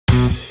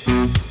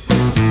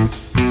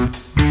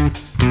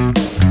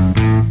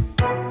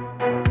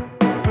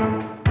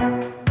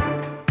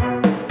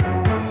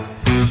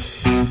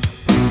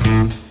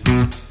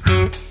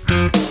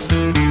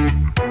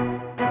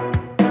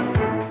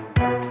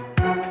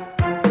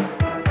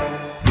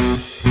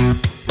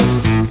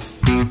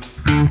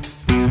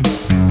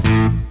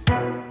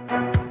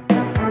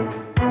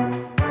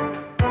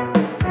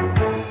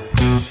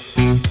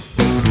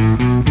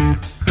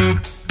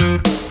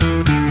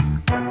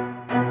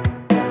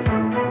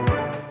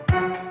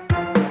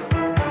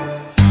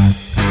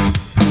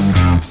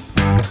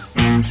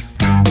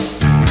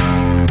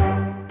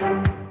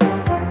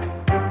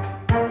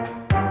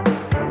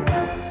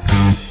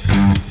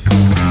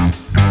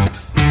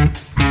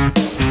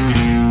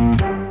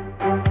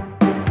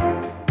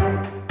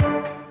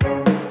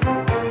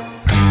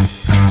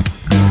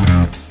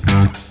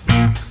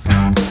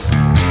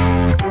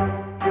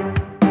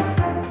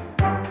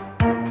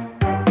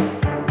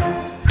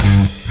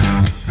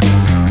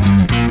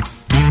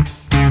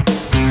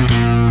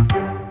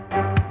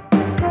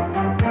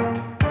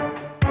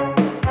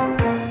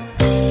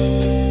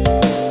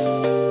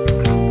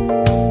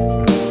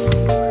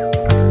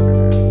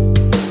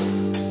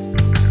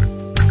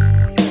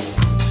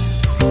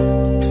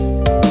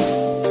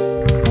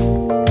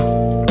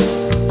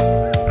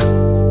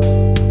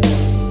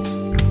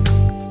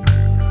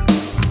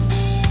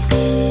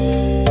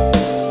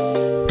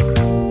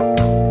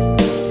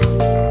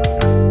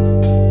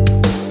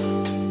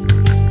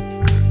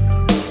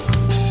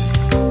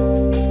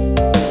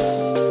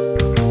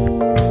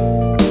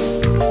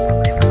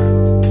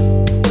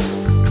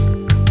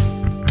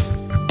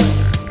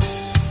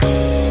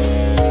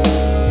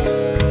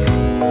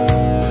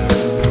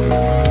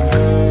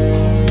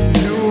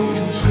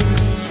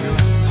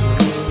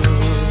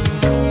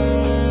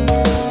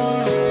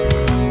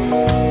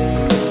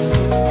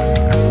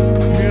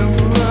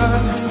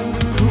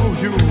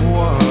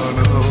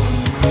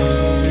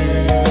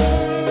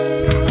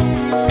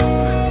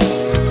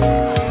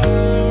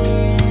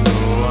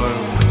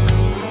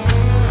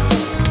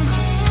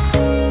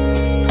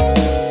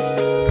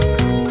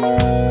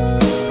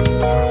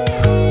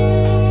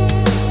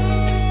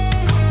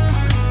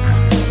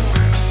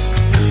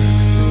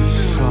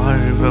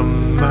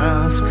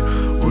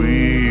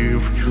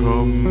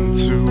come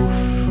to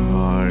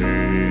find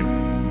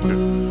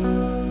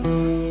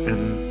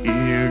an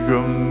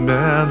eager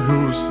man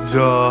who's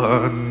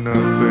done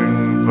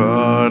nothing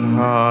but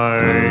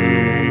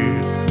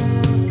hide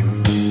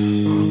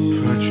a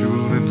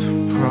petulant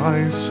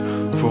price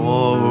for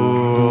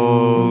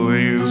all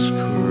his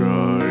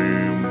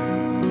crimes,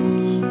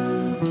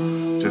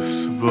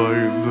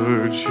 despite the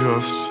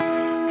just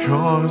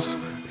cause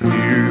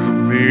he's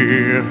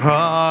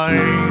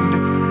behind.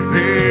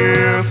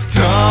 It's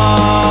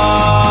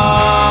time.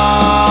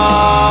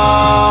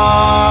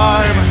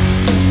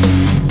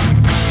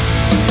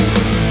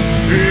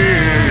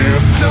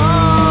 It's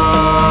time.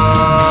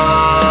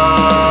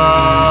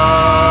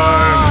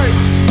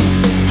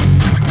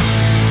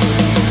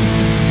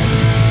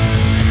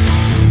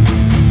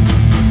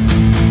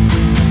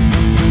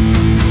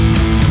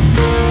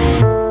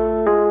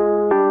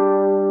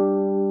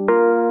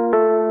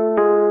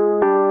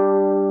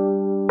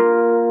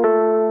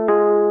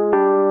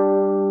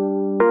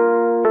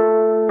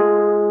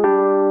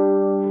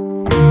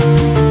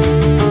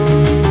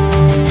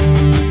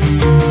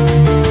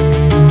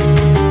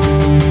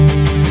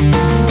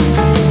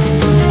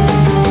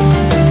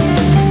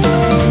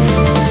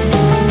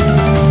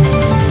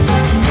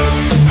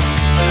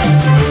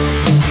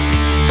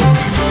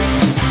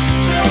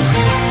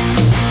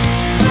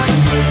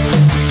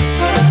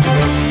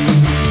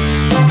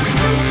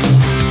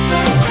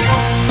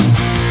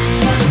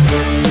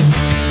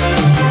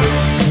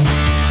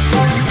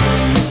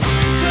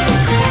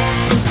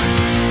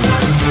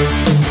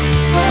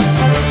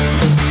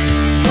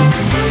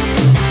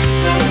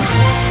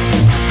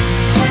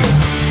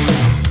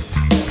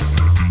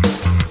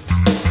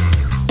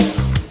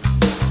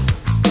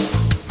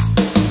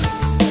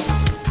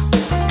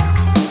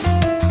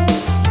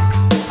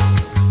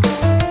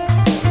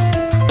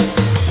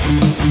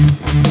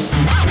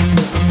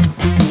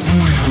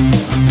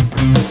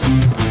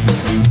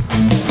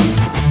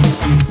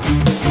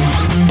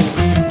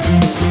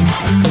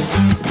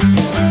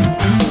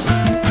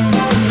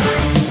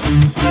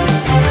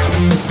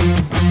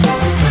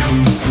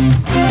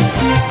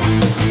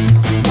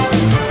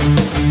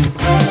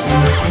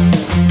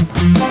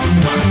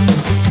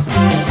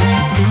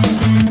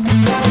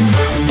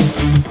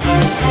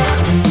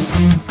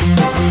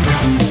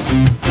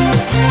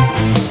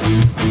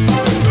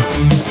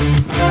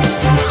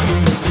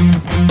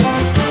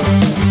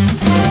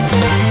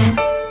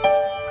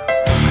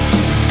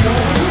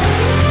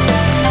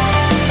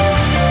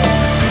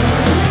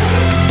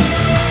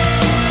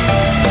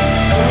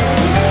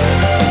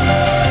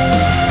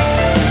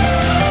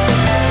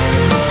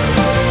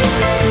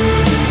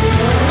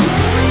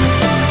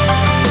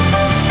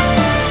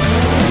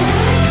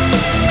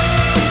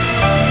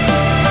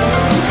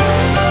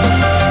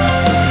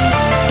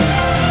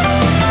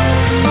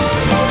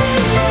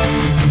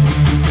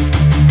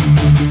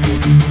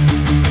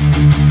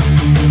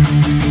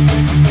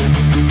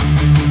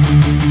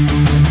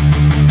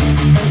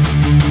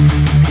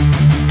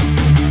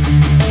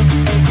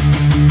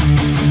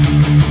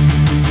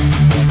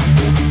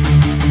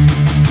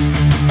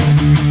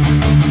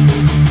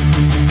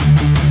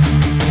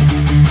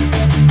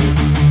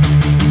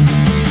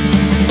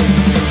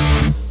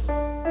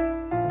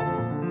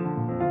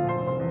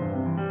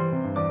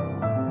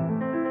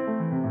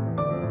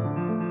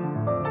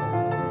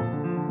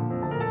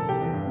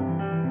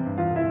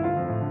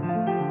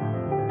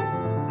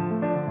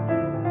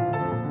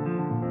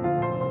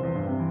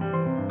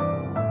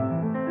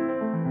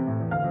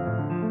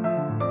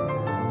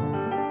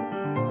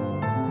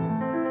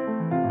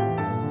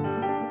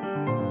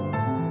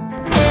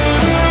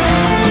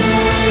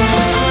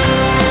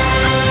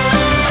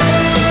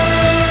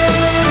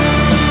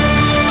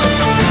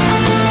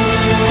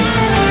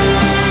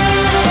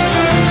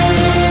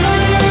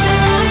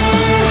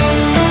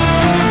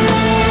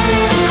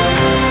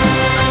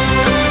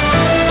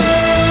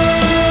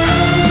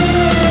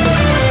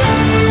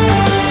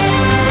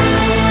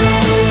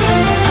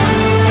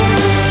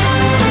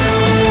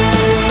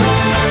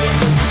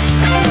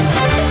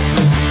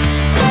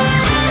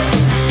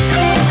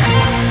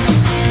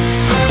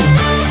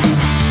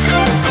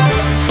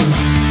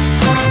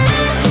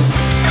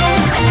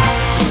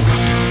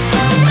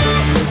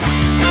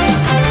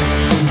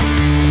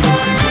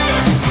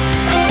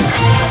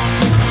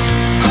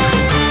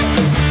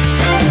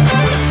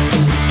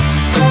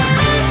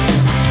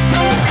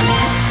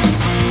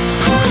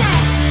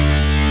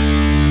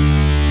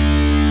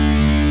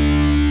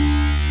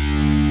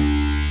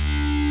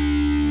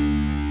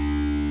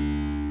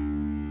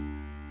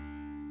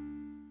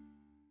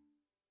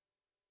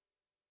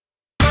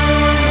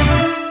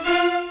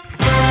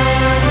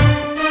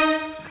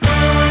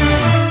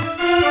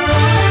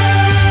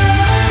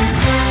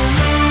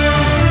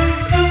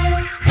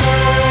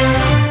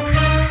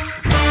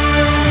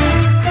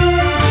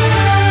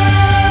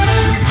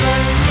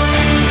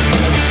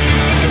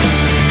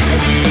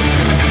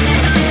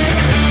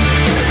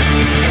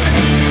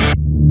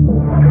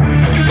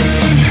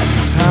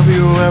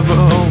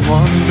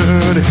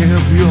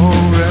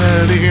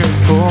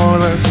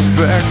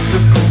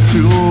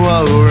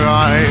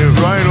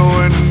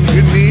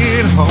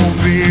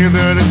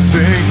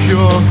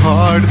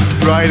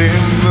 right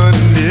in the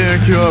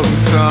nick of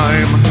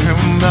time.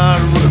 And that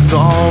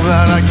resolve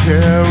that I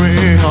carry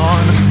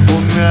on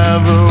will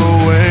never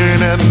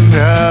wane and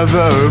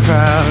never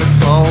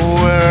pass. I'll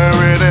wear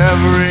it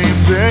every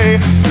day,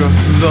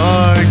 just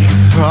like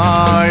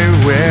I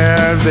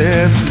wear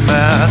this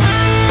mask.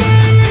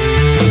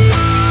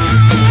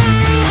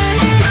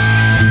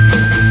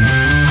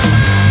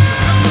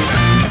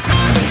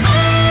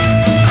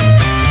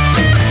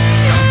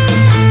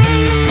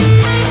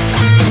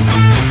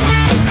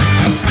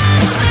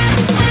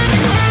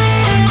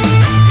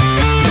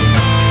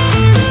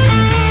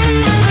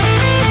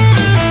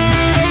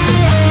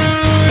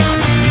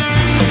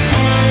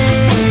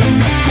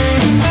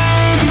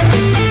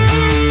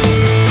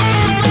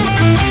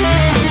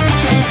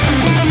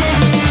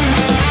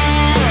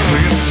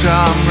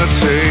 Time to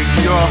take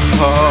your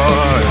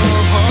heart.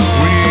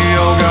 We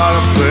all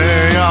gotta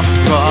play our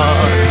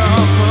part.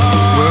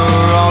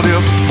 We're all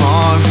just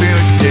pawns in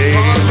a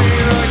game,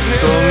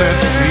 so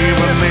let's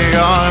even the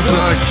odds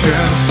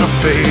against the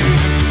fate.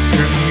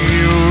 Can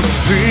you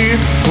see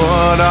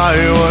what I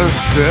was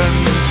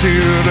sent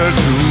here to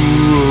do?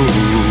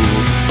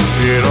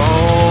 It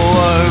all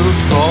was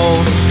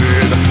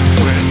halted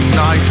when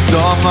I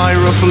saw my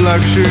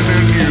reflection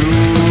in you.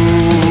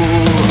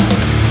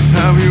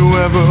 Have you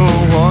ever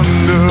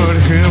wondered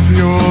if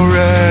you're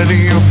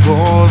ready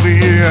for the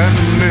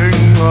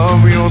ending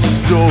of your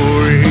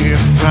story?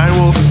 I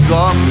will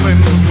summon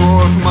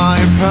forth my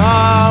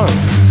power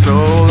so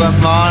that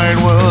mine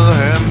will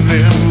end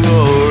in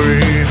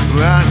glory.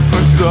 That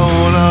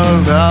persona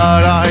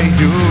that I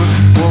use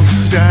will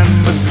stand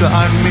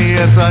beside me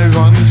as I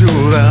run to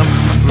them.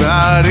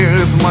 That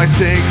is my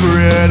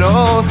sacred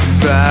oath.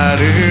 That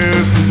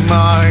is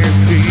my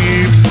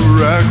thief's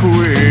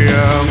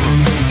requiem.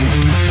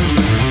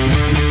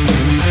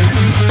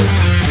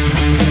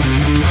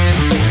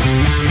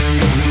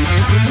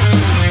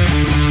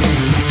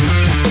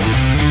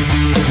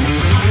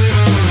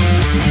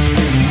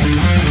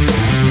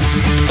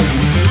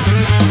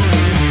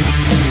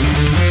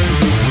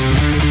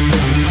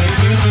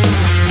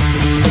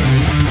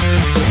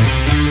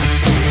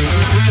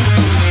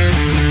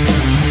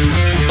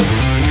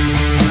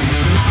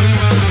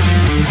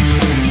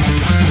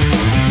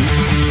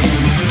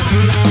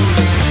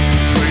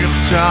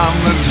 Time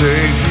to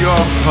take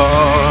your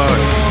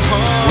heart.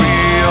 We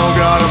all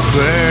gotta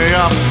play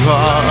our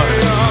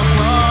part.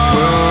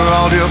 We're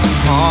all just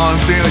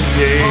pawns in a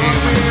game,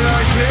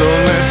 so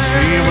let's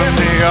even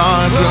the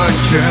odds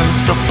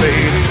against the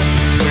fate.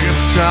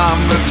 It's time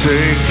to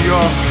take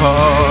your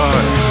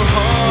heart.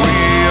 We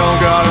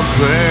all gotta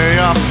play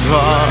our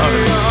part.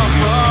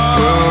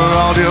 We're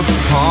all just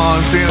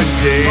pawns in a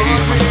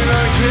game,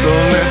 so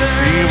let's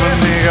even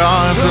the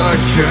odds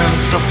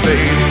against the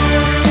fate.